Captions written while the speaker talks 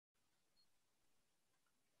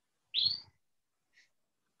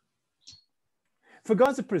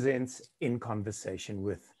Fugaza presents In Conversation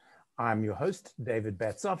With. I'm your host, David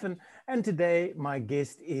Batzofin, and today my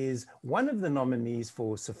guest is one of the nominees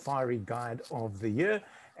for Safari Guide of the Year,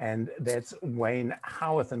 and that's Wayne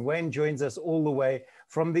Howarth. And Wayne joins us all the way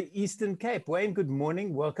from the Eastern Cape. Wayne, good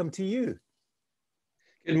morning. Welcome to you.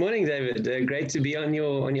 Good morning, David. Great to be on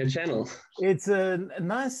your channel. It's a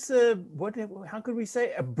nice, how could we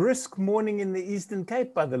say, a brisk morning in the Eastern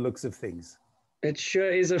Cape by the looks of things. It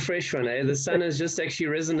sure is a fresh one, eh? The sun has just actually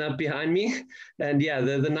risen up behind me. And yeah,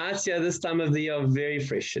 the nights here this time of the year are very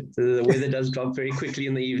fresh. The weather does drop very quickly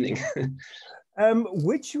in the evening.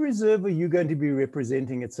 Which reserve are you going to be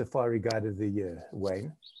representing at Safari Guide of the Year,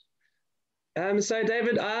 Wayne? So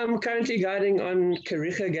David, I'm currently guiding on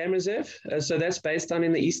Kariega Game Reserve. So that's based on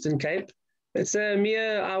in the Eastern Cape. It's a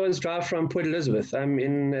mere hour's drive from Port Elizabeth. I'm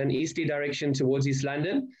in an easterly direction towards East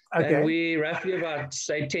London. Okay. And we're roughly about,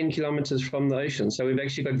 say, 10 kilometers from the ocean. So we've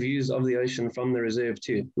actually got views of the ocean from the reserve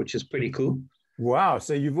too, which is pretty cool. Wow.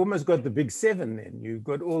 So you've almost got the big seven then. You've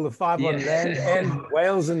got all the five on land and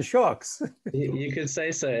whales and sharks. You could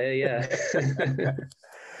say so, yeah.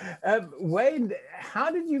 Wayne,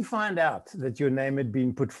 how did you find out that your name had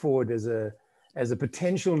been put forward as a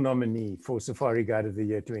potential nominee for Safari Guide of the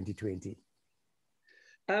Year 2020?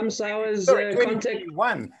 So I was contacted.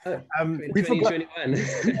 2021.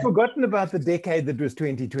 We've forgotten about the decade that was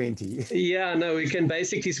 2020. Yeah, no, we can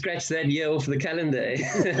basically scratch that year off the calendar.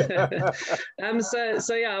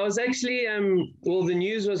 So yeah, I was actually well, the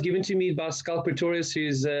news was given to me by Skalk Pretorius,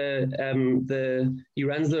 who's he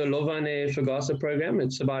runs the Lovane Fugaza program.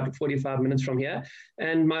 It's about 45 minutes from here,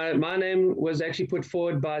 and my name was actually put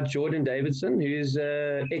forward by Jordan Davidson, who's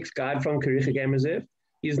ex-guide from Kariega Game Reserve.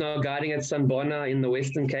 He's now guiding at Sanbona in the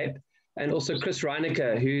Western Cape. And also Chris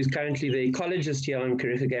Reinecker, who's currently the ecologist here on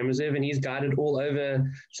Kariega Game Reserve, and he's guided all over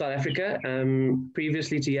South Africa.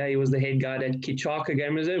 Previously to here, he was the head guide at Kichaka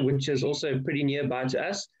Game Reserve, which is also pretty nearby to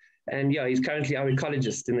us. And yeah, he's currently our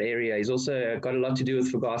ecologist in the area. He's also got a lot to do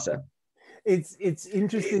with Fugaza. It's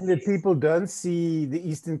interesting that people don't see the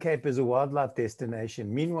Eastern Cape as a wildlife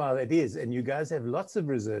destination. Meanwhile, it is, and you guys have lots of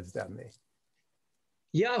reserves down there.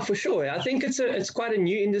 Yeah, for sure. I think it's quite a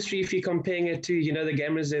new industry if you're comparing it to, the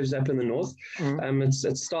game reserves up in the north. Mm-hmm.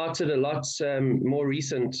 It started a lot more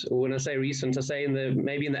recent, or when I say recent, I say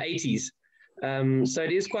maybe in the 80s. So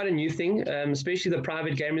it is quite a new thing, especially the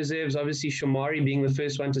private game reserves, obviously Shamari being the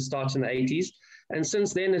first one to start in the 80s. And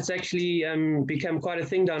since then, it's actually become quite a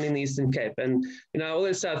thing down in the Eastern Cape. And,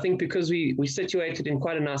 also I think because we're situated in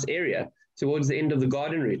quite a nice area, towards the end of the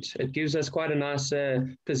garden route, it gives us quite a nice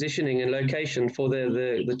positioning and location for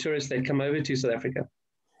the tourists that come over to South Africa.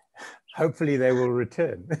 Hopefully they will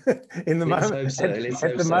return. In the moment,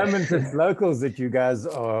 at the moment, it's locals that you guys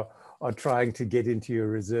are trying to get into your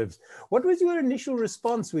reserves. What was your initial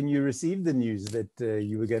response when you received the news that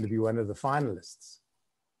you were going to be one of the finalists?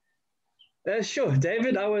 Sure,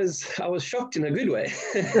 David. I was shocked in a good way.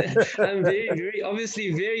 I'm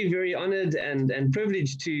obviously very honored and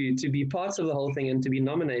privileged to be part of the whole thing and to be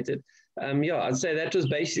nominated. I'd say that was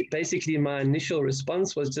basically my initial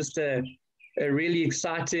response, was just a really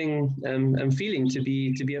exciting feeling to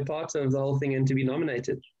be a part of the whole thing and to be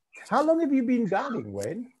nominated. How long have you been guiding,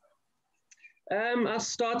 Wayne? I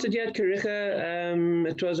started here at Kariega.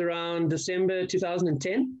 It was around December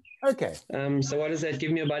 2010. Okay. So what does that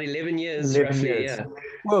give me? About 11 years, roughly. Years. Yeah.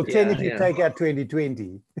 Well, 10 if you take out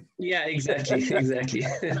 2020. Yeah, exactly.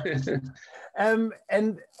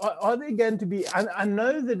 And are they going to be? I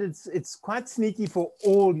know that it's quite sneaky for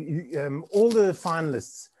all the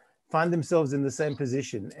finalists find themselves in the same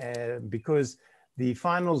position because the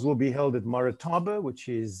finals will be held at Morataba, which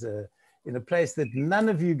is in a place that none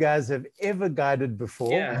of you guys have ever guided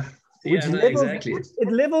before. Yeah. Exactly.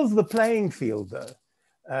 It levels the playing field, though.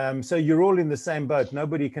 So you're all in the same boat.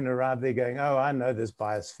 Nobody can arrive there going, oh, I know this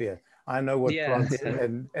biosphere. I know what plants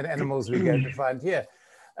and animals we're going to find here.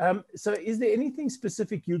 So is there anything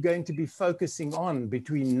specific you're going to be focusing on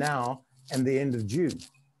between now and the end of June?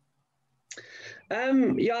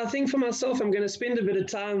 I think for myself, I'm going to spend a bit of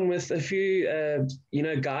time with a few,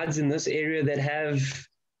 guides in this area that have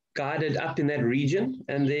guided up in that region,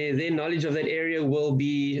 and their knowledge of that area will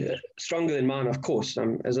be stronger than mine, of course.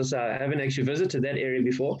 As I say, I haven't actually visited that area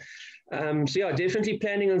before. Definitely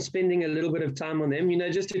planning on spending a little bit of time on them,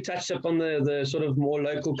 just to touch up on the sort of more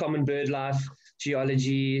local common bird life,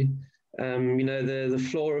 geology, the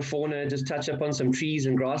flora, fauna, just touch up on some trees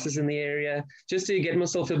and grasses in the area, just to get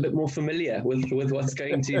myself a bit more familiar with what's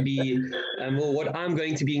going to be, or what I'm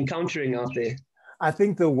going to be encountering out there. I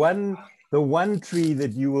think the one tree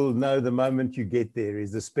that you will know the moment you get there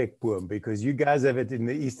is the speckboom, because you guys have it in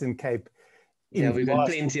the Eastern Cape Yeah, we've got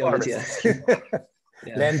plenty of it here.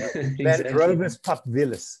 Yeah, Landrovis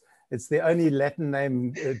papvilis. It's the only Latin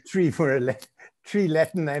name tree for a tree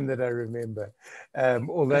Latin name that I remember.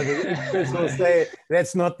 Although the experts will say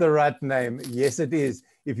that's not the right name. Yes, it is,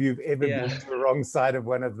 if you've ever been to the wrong side of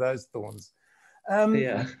one of those thorns.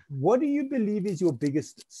 What do you believe is your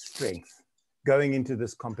biggest strength going into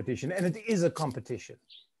this competition? And it is a competition.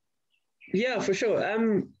 Yeah, for sure.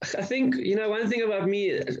 I think, one thing about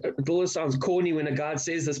me, it always sounds corny when a guide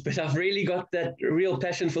says this, but I've really got that real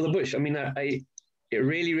passion for the bush. I mean, I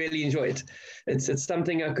really, really enjoy it. It's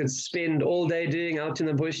something I could spend all day doing out in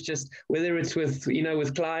the bush, just whether it's with,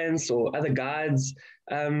 with clients or other guides.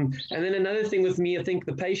 And then another thing with me, I think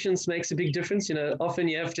the patience makes a big difference. Often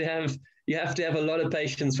you have to have a lot of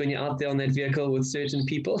patience when you're out there on that vehicle with certain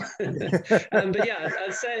people. But yeah,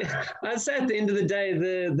 I'd say at the end of the day,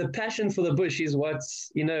 the passion for the bush is what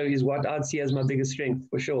I'd see as my biggest strength,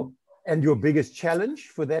 for sure. And your biggest challenge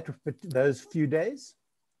for those few days?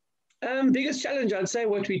 Biggest challenge, I'd say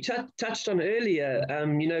what we touched on earlier,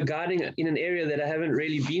 guiding in an area that I haven't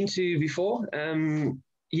really been to before.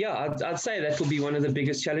 I'd say that will be one of the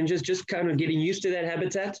biggest challenges, just kind of getting used to that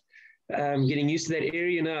habitat. Getting used to that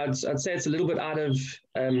area, I'd say it's a little bit out of,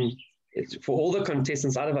 for all the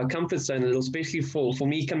contestants, out of our comfort zone a little, especially for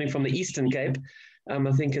me coming from the Eastern Cape.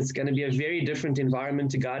 I think it's going to be a very different environment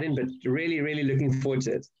to guide in, but really, really looking forward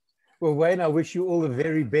to it. Well, Wayne, I wish you all the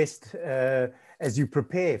very best as you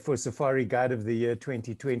prepare for Safari Guide of the Year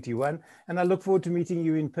 2021. And I look forward to meeting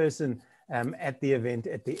you in person at the event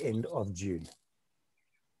at the end of June.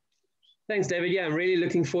 Thanks, David. Yeah, I'm really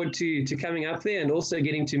looking forward to coming up there and also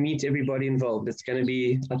getting to meet everybody involved. I think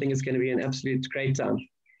it's going to be an absolute great time.